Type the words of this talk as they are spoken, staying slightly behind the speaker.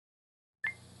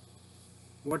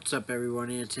What's up everyone,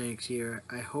 Antanix here.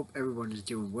 I hope everyone is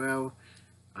doing well.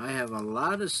 I have a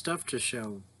lot of stuff to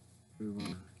show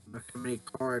everyone. Look how many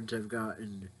cards I've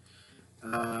gotten.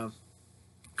 A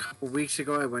couple weeks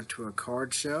ago I went to a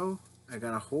card show. I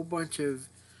got a whole bunch of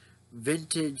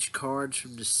vintage cards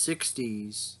from the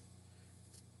 60s.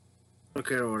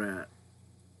 Look at all that.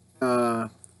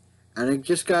 And I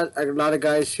just got a lot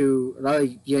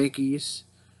of Yankees,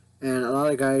 and a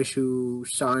lot of guys who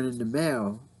sign in the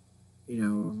mail.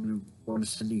 Want to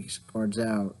send these cards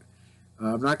out.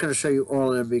 I'm not going to show you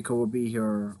all of them because we'll be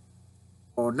here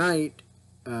all night.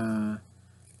 Uh,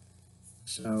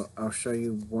 so I'll show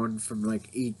you one from like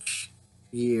each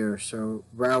year. So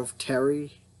Ralph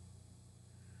Terry.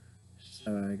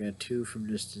 So I got two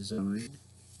from this design.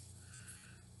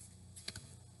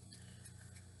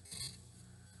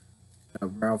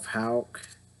 Ralph Houck.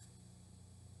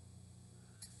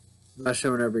 I'm not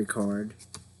showing every card.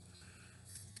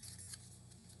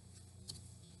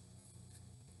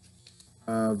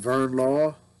 Vern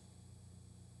Law.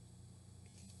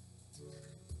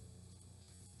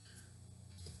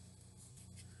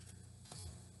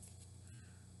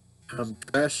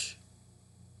 Fresh.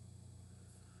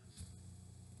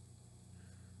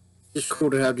 It's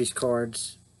cool to have these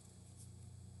cards.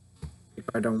 If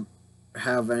I don't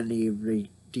have any of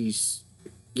these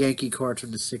Yankee cards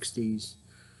from the 60s.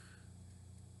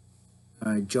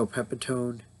 Joe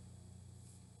Pepitone.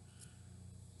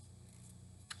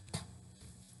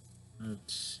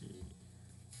 Let's see.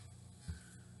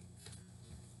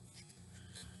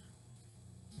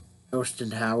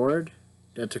 Austin Howard.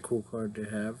 That's a cool card to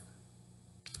have.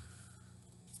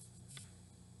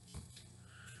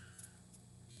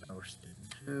 Austin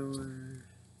Howard.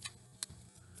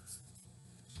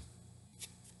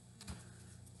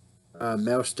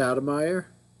 Mel Stoudemire.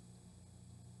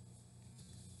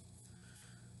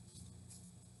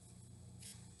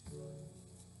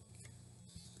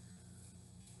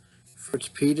 Fritz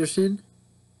Peterson.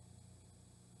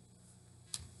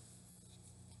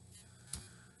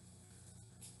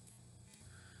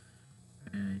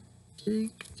 I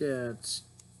think that's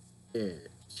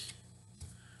it.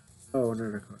 Oh,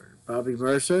 another card. Bobby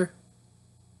Mercer.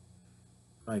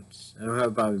 I don't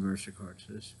have Bobby Mercer cards.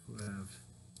 So this is cool to have.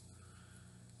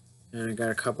 And I got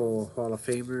a couple Hall of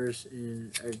Famers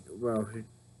in. Well,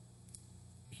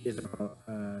 he's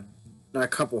not a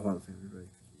couple Hall of Famers, but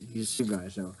he's the same guy.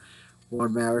 So,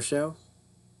 Juan Marichal.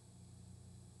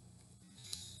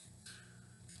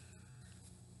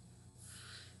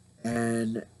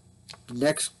 And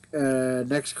next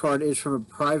card is from a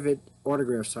private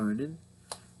autograph signing.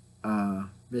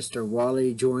 Mr.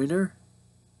 Wally Joyner.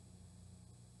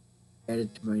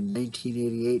 Added to my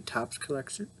 1988 Topps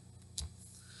collection.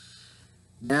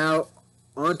 Now,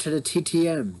 on to the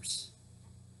TTMs.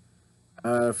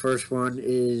 First one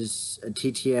is a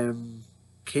TTM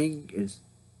King.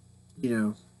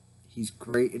 He's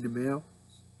great in the mail.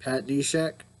 Pat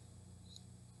Neshek.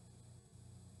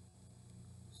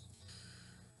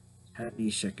 Pat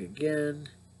Neshek again.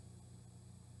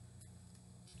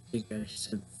 I think I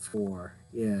said 4.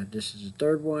 Yeah, this is the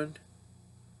third one.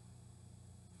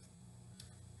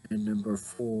 And number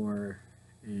 4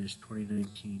 is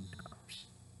 2019 Topps.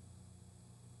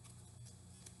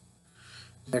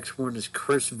 Next one is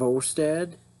Chris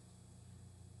Volstad.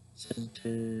 Sent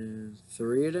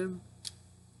 3 of them.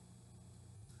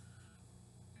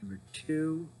 Number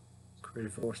 2,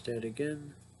 Chris Volstad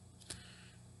again.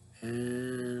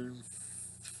 And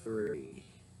 3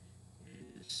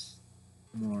 is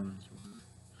Marlins one.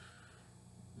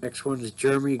 Next one is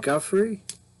Jeremy Guthrie.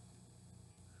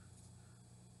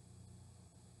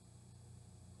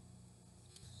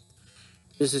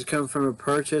 This has come from a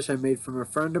purchase I made from a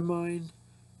friend of mine,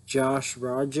 Josh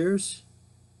Rogers.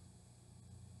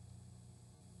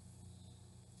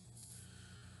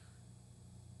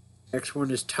 Next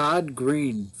one is Todd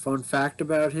Green. Fun fact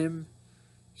about him,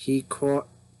 he caught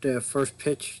the first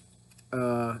pitch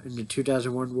in the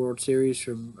 2001 World Series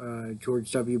from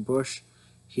George W. Bush.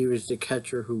 He was the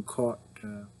catcher who caught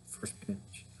the first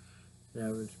pitch. That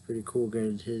was pretty cool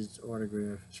getting his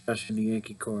autograph, especially in the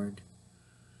Yankee card.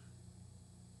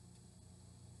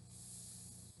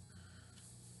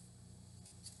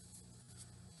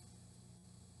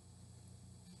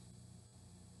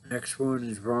 Next one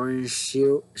is Ryan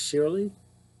Shirley.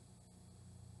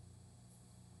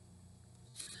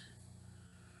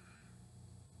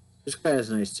 This guy has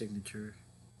a nice signature.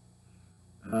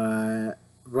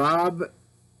 Rob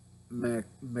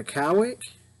McCowick,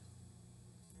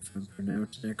 if I'm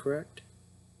pronouncing that correct.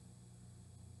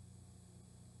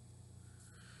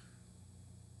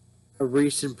 A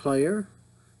recent player,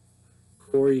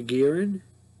 Corey Gearin.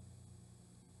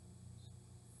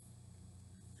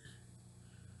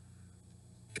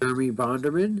 Jeremy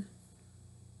Bonderman.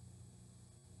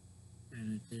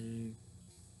 And I think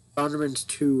Bonderman's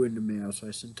 2 in the mail, so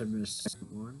I sent him a second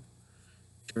one.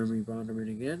 Jeremy Bonderman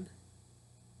again.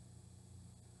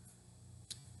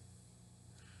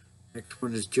 Next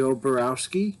one is Joe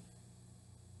Borowski.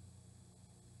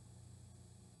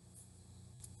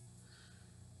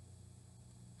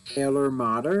 Taylor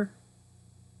Motter.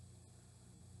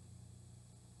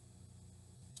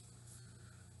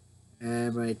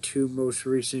 And my 2 most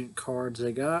recent cards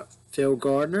I got, Phil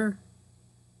Gardner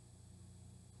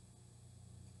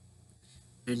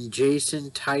and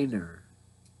Jason Tyner.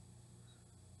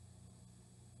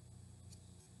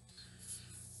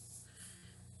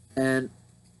 And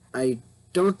I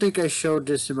don't think I showed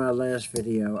this in my last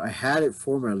video. I had it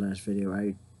for my last video.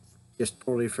 I just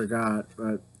totally forgot.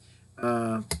 But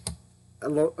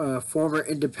a former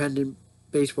independent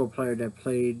baseball player that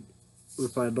played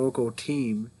with my local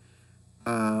team,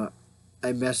 I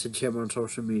messaged him on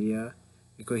social media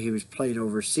because he was playing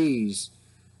overseas.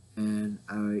 And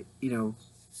I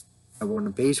won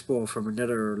a baseball from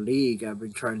another league. I've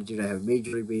been trying to do that. I have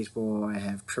Major League Baseball. I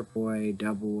have AAA,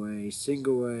 Double A,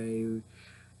 Single A,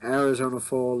 Arizona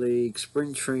Fall League,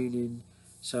 spring training.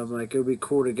 So I'm like, it would be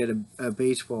cool to get a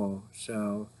baseball.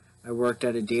 So I worked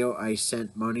out a deal. I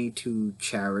sent money to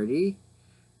charity,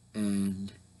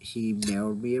 and he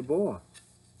mailed me a ball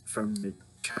from the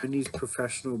Chinese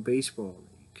Professional Baseball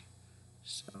League.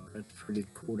 So that's pretty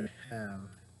cool to have.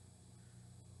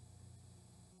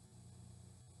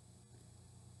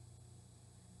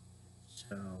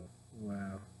 So,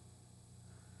 wow.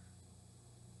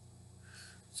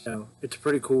 So it's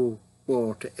pretty cool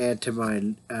ball to add to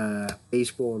my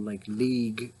baseball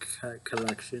league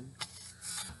collection,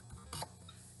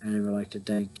 and I would like to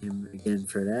thank him again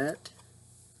for that.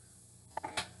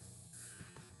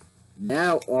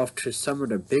 Now off to some of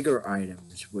the bigger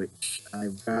items, which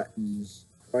I've gotten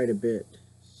quite a bit.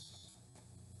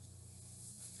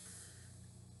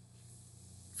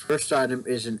 First item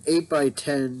is an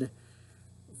 8x10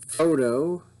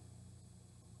 photo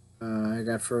I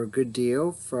got for a good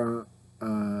deal from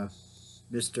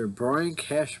Mr. Brian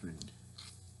Cashman.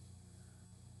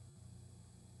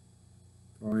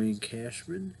 Brian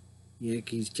Cashman,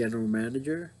 Yankees general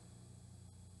manager.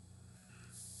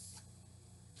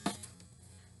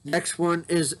 Next one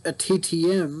is a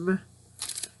TTM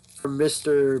from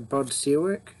Mr. Bud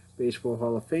Selick, Baseball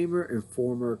Hall of Famer and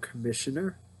former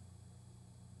commissioner.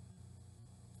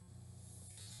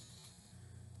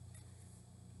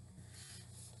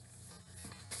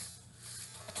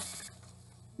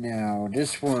 Now,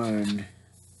 this one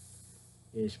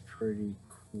is pretty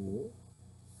cool.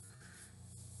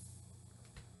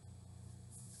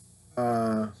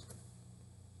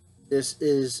 This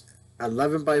is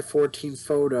 11x14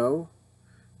 photo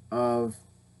of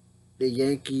the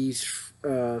Yankees'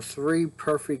 3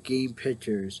 perfect game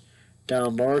pitchers.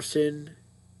 Don Larson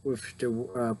with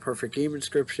the perfect game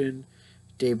inscription,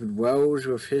 David Wells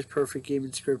with his perfect game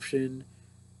inscription,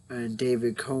 and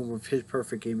David Cohn with his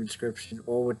perfect game inscription,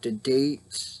 all with the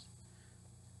dates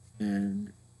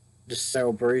and the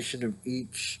celebration of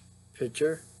each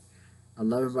pitcher.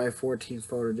 11x14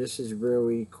 photo. This is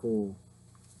really cool.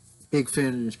 Big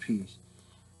fan of this piece.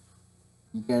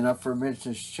 Again, up for a minute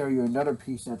to show you another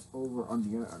piece that's over on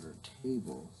the other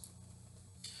table.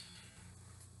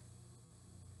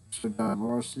 So Don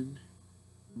Larson.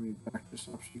 Let me back this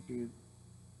up so you can.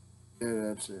 Yeah,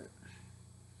 that's it.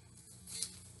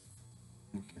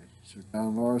 Okay, so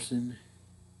Don Larson.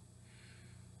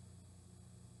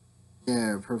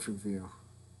 Yeah, perfect view.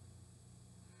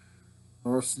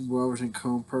 Larson, Wells, and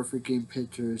Cohn, perfect game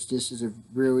pictures. This is a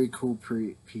really cool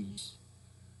piece.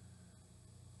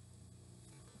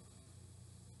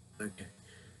 Okay.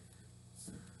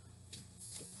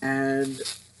 And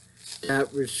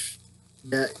that was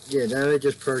that. Yeah, that I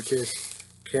just purchased.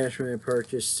 Cashman I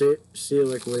purchased.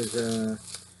 Selick was a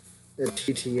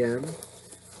TTM,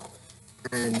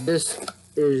 and this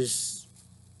is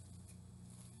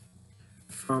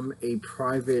from a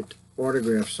private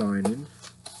autograph signing.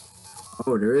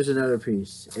 Oh, there is another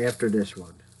piece after this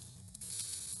one.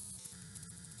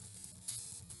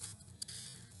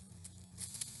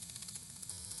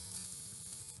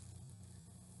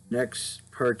 Next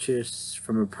purchase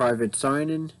from a private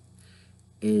signing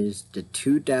is the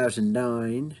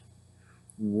 2009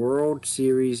 World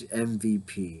Series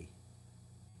MVP,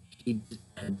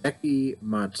 Hideki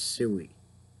Matsui,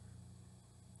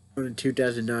 from the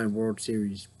 2009 World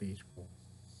Series baseball.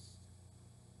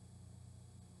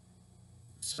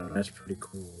 So that's pretty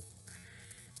cool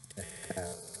to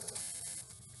have.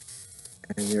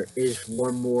 And there is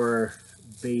one more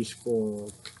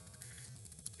baseball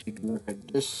take a look at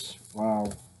this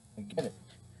while I get it.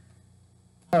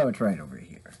 Oh, it's right over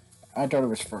here. I thought it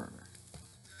was further.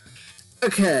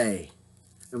 Okay.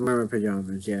 I'm wearing my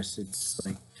pajamas. Yes, it's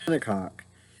like 10 o'clock.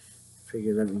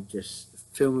 Figured let me just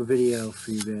film a video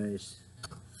for you guys.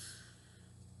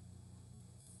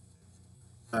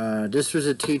 This was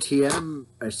a TTM.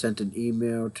 I sent an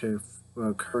email to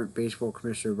current baseball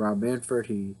commissioner Rob Manfred.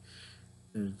 He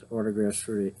has autographs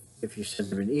for it if you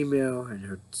send him an email, and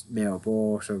he'll mail a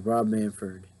ball. So Rob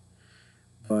Manfred.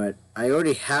 But I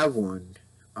already have one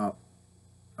up.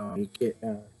 You get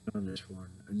on this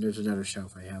one, and there's another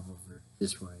shelf I have over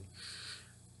this way.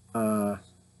 So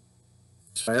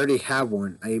I already have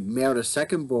one. I mailed a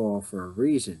second ball for a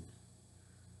reason.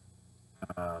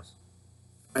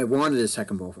 I wanted a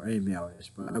second ball for I didn't mail this,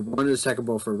 but I wanted a second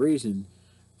ball for a reason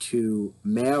to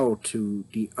mail to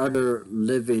the other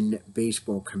living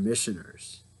baseball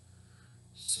commissioners.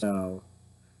 So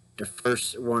the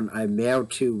first one I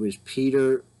mailed to was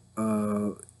Peter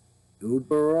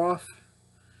Uberoff.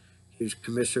 He was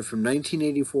commissioner from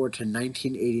 1984 to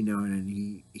 1989,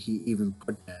 and he even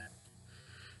put that.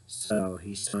 So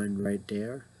he signed right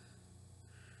there.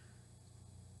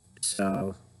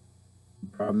 So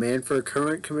Rob Manfred,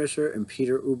 current commissioner, and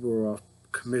Peter Uberoff,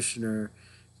 commissioner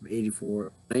from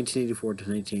 1984 to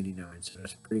 1989. So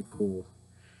that's pretty cool.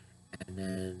 And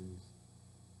then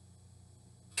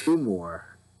two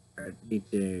more. I need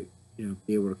to,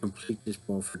 be able to complete this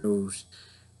ball for those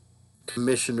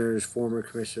commissioners, former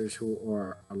commissioners who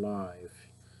are alive.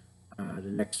 The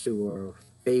next two are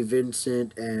Faye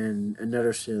Vincent and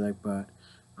another Select, but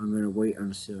I'm gonna wait on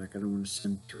the Select. I don't want to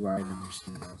send two items,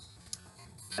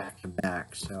 back to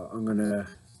back. So I'm gonna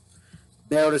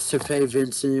mail this to Faye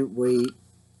Vincent, wait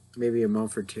maybe a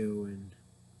month or two, and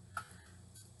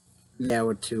mail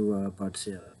it to Bud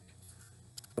Select.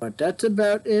 But that's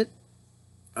about it.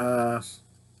 I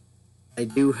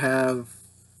do have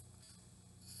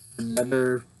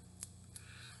another.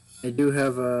 I do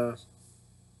have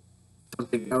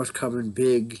something else coming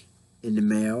big in the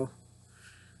mail.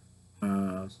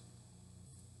 Uh,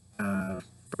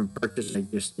 from purchase I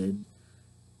just did,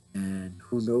 and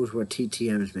who knows what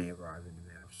TTMs may arrive in the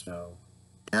mail. So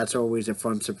that's always a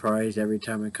fun surprise every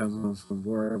time I come home from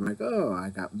work. I'm like, oh, I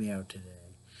got mail today.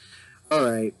 All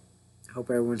right. Hope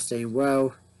everyone's staying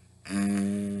well,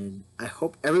 and I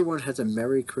hope everyone has a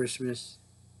Merry Christmas,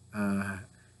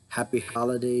 Happy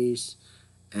Holidays,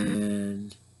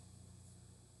 and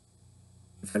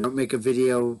if I don't make a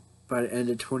video by the end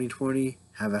of 2020,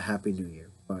 have a Happy New Year.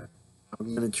 But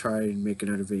I'm going to try and make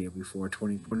another video before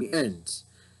 2020 ends.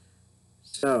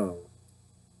 So,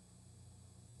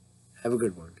 have a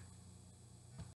good one.